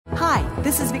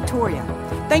this is Victoria.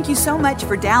 Thank you so much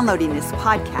for downloading this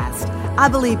podcast. I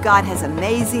believe God has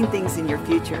amazing things in your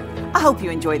future. I hope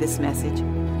you enjoy this message.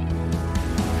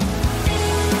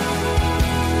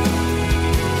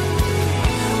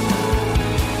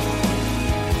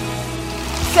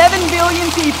 Seven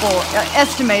billion people are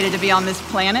estimated to be on this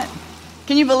planet.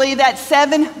 Can you believe that?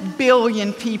 7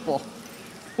 billion people.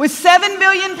 With 7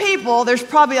 billion people, there's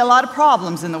probably a lot of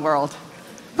problems in the world.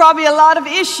 Probably a lot of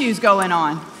issues going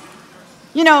on.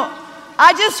 You know,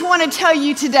 I just want to tell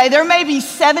you today, there may be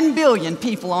 7 billion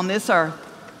people on this earth,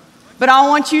 but I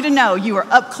want you to know you are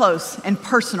up close and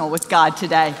personal with God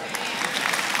today.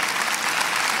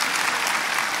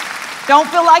 Don't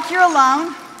feel like you're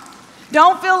alone.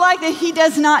 Don't feel like that He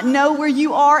does not know where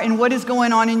you are and what is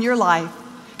going on in your life,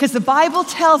 because the Bible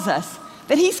tells us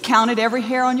that He's counted every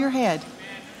hair on your head.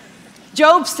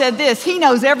 Job said this, He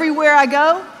knows everywhere I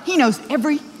go. He knows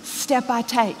every step I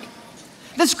take.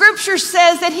 The scripture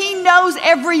says that He knows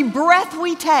every breath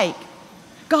we take.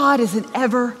 God is an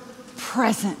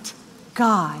ever-present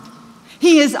God.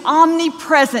 He is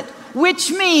omnipresent,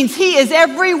 which means He is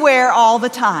everywhere all the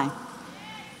time.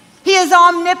 He is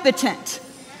omnipotent.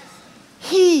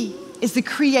 He is the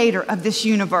creator of this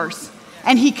universe,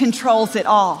 and He controls it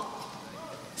all.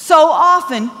 So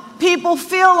often, people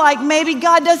feel like maybe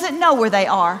God doesn't know where they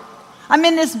are. I'm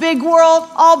in this big world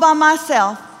all by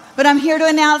myself, but I'm here to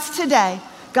announce today,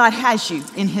 God has you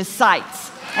in His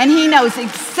sights, and He knows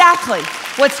exactly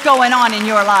what's going on in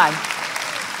your life.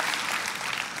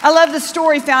 I love the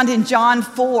story found in John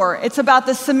 4. It's about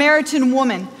the Samaritan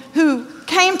woman who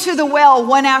came to the well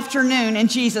one afternoon, and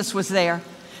Jesus was there.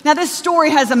 Now, this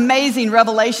story has amazing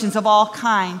revelations of all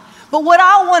kinds, but what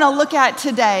I want to look at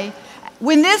today,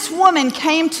 when this woman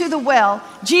came to the well,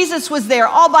 Jesus was there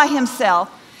all by Himself.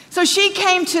 So she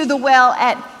came to the well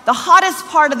at the hottest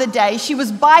part of the day. She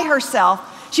was by herself.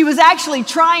 She was actually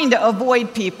trying to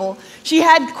avoid people. She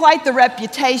had quite the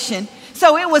reputation.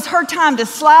 So it was her time to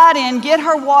slide in, get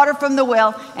her water from the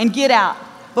well, and get out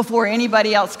before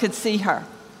anybody else could see her.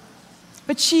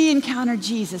 But she encountered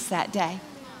Jesus that day.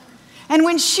 And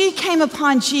when she came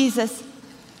upon Jesus,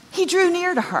 He drew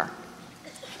near to her.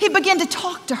 He began to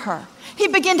talk to her. He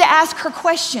began to ask her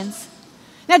questions.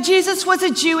 Now, Jesus was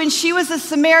a Jew and she was a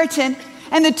Samaritan,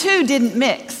 and the two didn't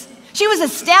mix. She was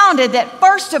astounded that,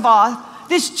 first of all,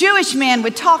 this Jewish man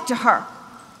would talk to her.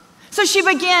 So she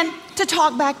began to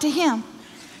talk back to him.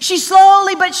 She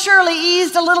slowly but surely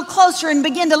eased a little closer and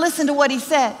began to listen to what he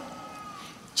said.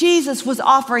 Jesus was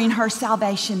offering her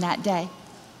salvation that day.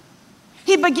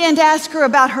 He began to ask her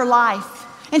about her life,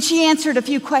 and she answered a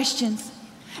few questions.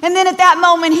 And then at that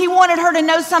moment, He wanted her to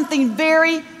know something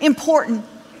very important.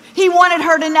 He wanted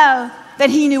her to know that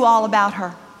He knew all about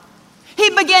her. He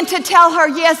began to tell her,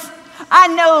 yes, I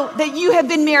know that you have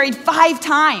been married 5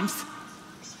 times.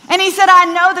 And He said, I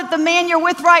know that the man you're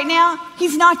with right now,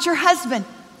 he's not your husband.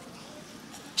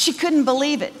 She couldn't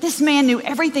believe it. This man knew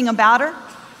everything about her.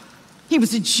 He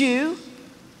was a Jew.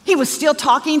 He was still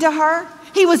talking to her.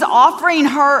 He was offering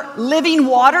her living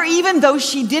water, even though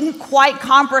she didn't quite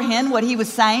comprehend what he was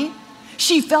saying.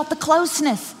 She felt the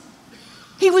closeness.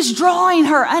 He was drawing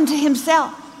her unto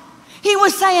Himself. He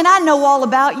was saying, I know all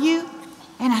about you,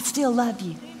 and I still love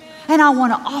you. And I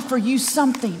want to offer you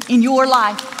something in your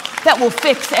life that will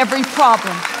fix every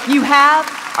problem you have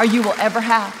or you will ever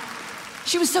have.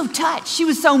 She was so touched. She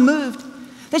was so moved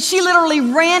that she literally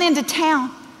ran into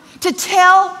town to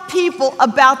tell people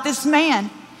about this man.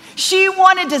 She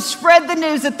wanted to spread the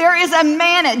news that there is a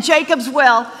man at Jacob's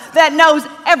well that knows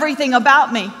everything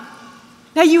about me.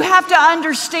 Now, you have to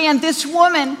understand, this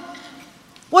woman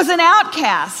was an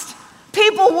outcast.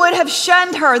 People would have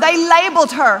shunned her. They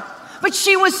labeled her. But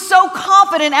she was so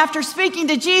confident after speaking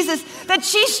to Jesus that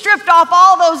she stripped off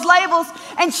all those labels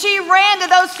and she ran to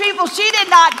those people. She did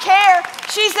not care.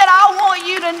 She said, I want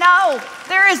you to know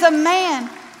there is a man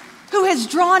who has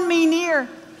drawn me near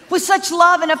with such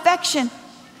love and affection.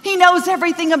 He knows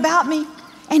everything about me,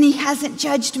 and He hasn't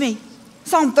judged me.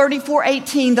 Psalm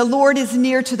 34:18, the Lord is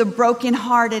near to the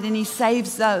brokenhearted, and He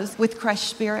saves those with crushed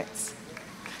spirits.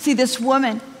 See, this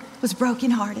woman was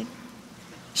brokenhearted.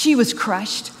 She was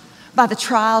crushed by the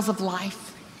trials of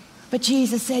life. But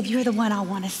Jesus said, you're the one I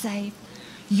want to save.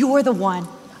 You're the one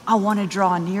I want to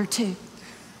draw near to.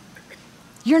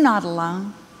 You're not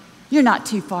alone. You're not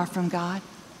too far from God.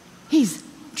 He's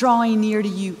drawing near to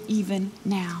you even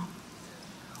now.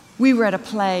 We were at a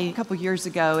play a couple years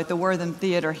ago at the Wortham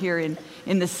Theater here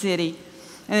in the city,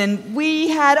 and we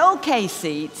had okay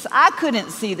seats. I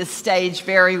couldn't see the stage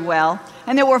very well,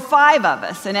 and there were 5 of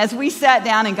us. And as we sat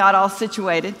down and got all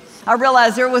situated, I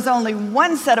realized there was only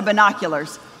one set of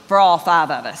binoculars for all 5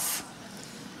 of us.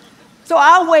 So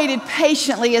I waited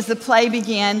patiently as the play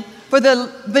began for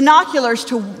the binoculars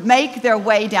to make their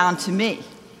way down to me.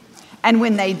 And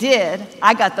when they did,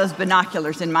 I got those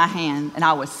binoculars in my hand, and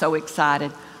I was so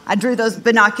excited. I drew those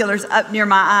binoculars up near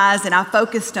my eyes, and I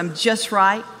focused them just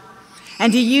right.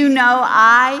 And do you know,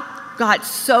 I got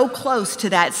so close to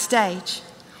that stage.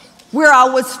 Where I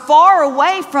was far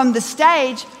away from the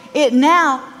stage, it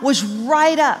now was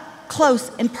right up, close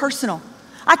and personal.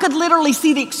 I could literally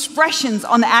see the expressions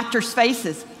on the actors'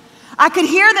 faces. I could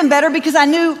hear them better because I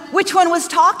knew which one was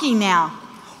talking now.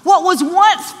 What was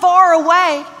once far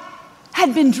away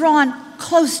had been drawn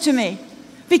close to me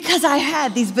because I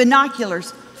had these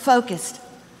binoculars focused.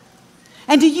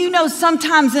 And do you know,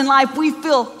 sometimes in life we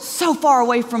feel so far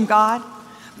away from God.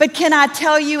 But can I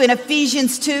tell you, in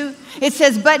Ephesians 2, it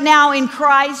says, "But now in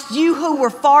Christ, you who were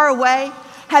far away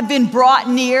have been brought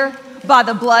near by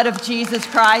the blood of Jesus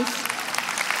Christ."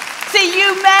 See,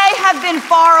 you may have been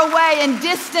far away and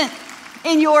distant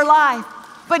in your life,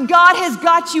 but God has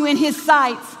got you in His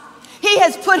sights. He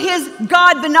has put His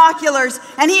God binoculars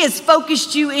and He has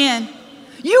focused you in.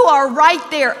 You are right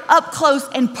there, up close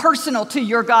and personal to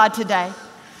your God today.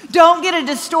 Don't get a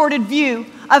distorted view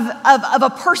of a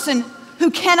person who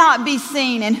cannot be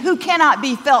seen and who cannot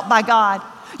be felt by God.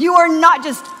 You are not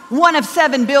just one of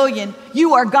 7 billion.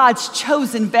 You are God's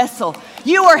chosen vessel.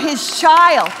 You are His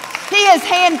child. He has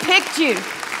handpicked you.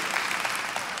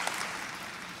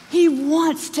 He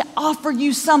wants to offer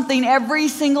you something every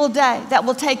single day that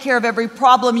will take care of every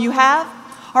problem you have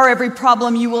or every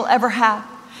problem you will ever have.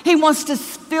 He wants to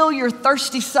fill your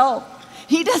thirsty soul.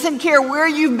 He doesn't care where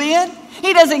you've been.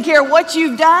 He doesn't care what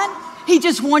you've done. He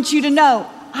just wants you to know,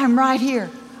 I'm right here.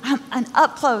 I'm an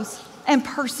up close and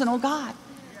personal God.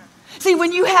 See,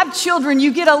 when you have children,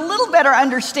 you get a little better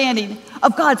understanding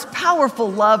of God's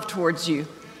powerful love towards you.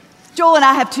 Joel and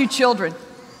I have 2 children.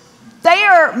 They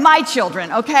are my children,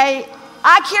 okay?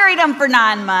 I carried them for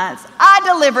 9 months. I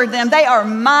delivered them. They are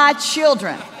my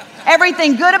children.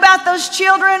 Everything good about those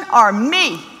children are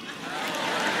me.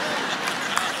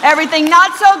 Everything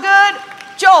not so good,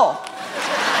 Joel.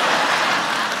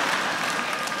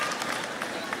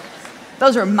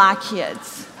 Those are my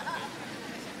kids.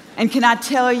 And can I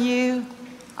tell you,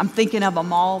 I'm thinking of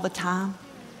them all the time.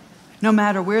 No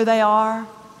matter where they are,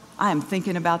 I am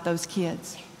thinking about those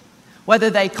kids. Whether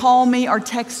they call me or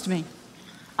text me,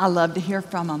 I love to hear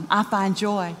from them. I find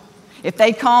joy. If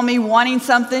they call me wanting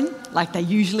something, like they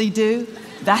usually do,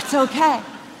 that's okay,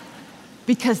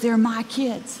 because they're my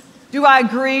kids. Do I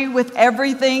agree with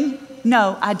everything?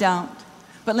 No, I don't.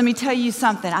 But let me tell you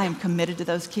something. I am committed to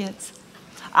those kids.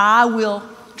 I will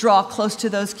draw close to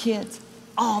those kids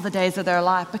all the days of their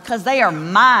life because they are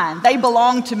mine. They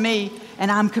belong to me,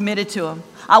 and I'm committed to them.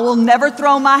 I will never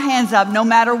throw my hands up no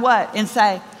matter what and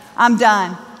say, I'm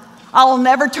done. I will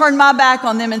never turn my back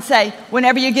on them and say,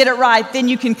 whenever you get it right, then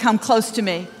you can come close to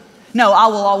me. No, I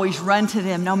will always run to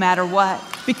them no matter what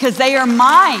because they are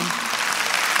mine.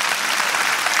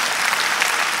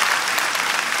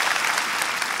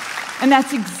 And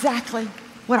that's exactly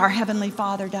what our Heavenly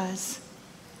Father does.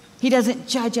 He doesn't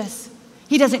judge us.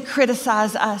 He doesn't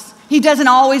criticize us. He doesn't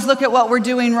always look at what we're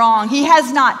doing wrong. He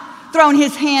has not thrown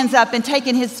His hands up and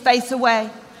taken His face away.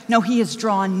 No, He has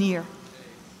drawn near.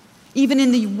 Even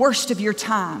in the worst of your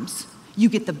times, you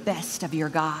get the best of your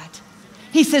God.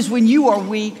 He says, when you are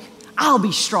weak, I'll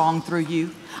be strong through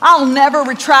you. I'll never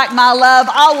retract my love.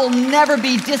 I will never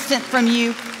be distant from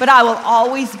you, but I will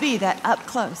always be that up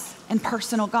close and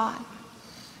personal God.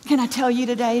 Can I tell you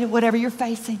today, whatever you're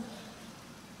facing,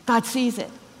 God sees it.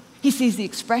 He sees the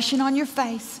expression on your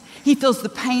face. He feels the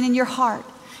pain in your heart.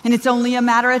 And it's only a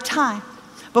matter of time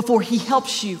before He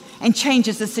helps you and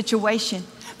changes the situation.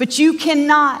 But you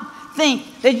cannot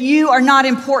think that you are not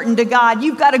important to God.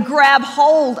 You've got to grab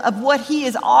hold of what He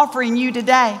is offering you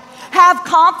today. Have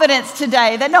confidence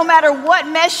today that no matter what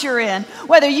mess you're in,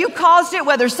 whether you caused it,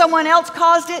 whether someone else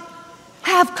caused it,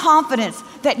 have confidence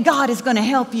that God is going to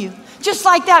help you. Just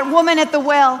like that woman at the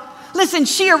well. Listen,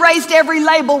 she erased every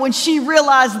label when she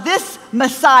realized this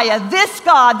Messiah, this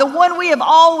God, the one we have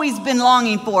always been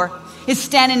longing for, is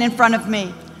standing in front of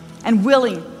me and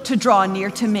willing to draw near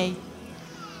to me.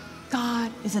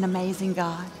 God is an amazing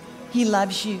God. He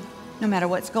loves you no matter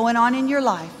what's going on in your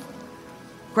life.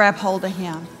 Grab hold of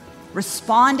Him.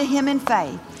 Respond to Him in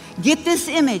faith. Get this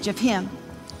image of Him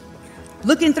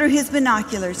looking through His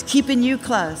binoculars, keeping you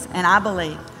close, and I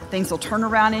believe things will turn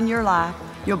around in your life.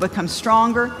 You'll become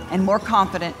stronger and more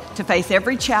confident to face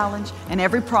every challenge and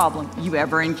every problem you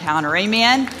ever encounter.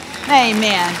 Amen?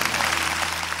 Amen.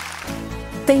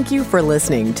 Thank you for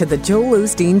listening to the Joel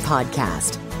Osteen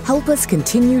Podcast. Help us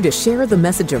continue to share the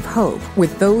message of hope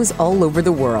with those all over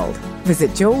the world.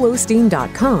 Visit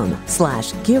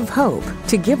joelosteen.com/give hope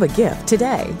to give a gift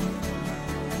today.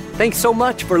 Thanks so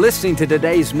much for listening to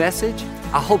today's message.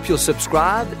 I hope you'll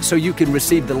subscribe so you can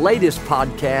receive the latest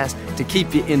podcast to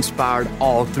keep you inspired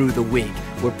all through the week.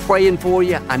 We're praying for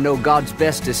you. I know God's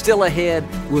best is still ahead.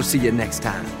 We'll see you next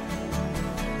time.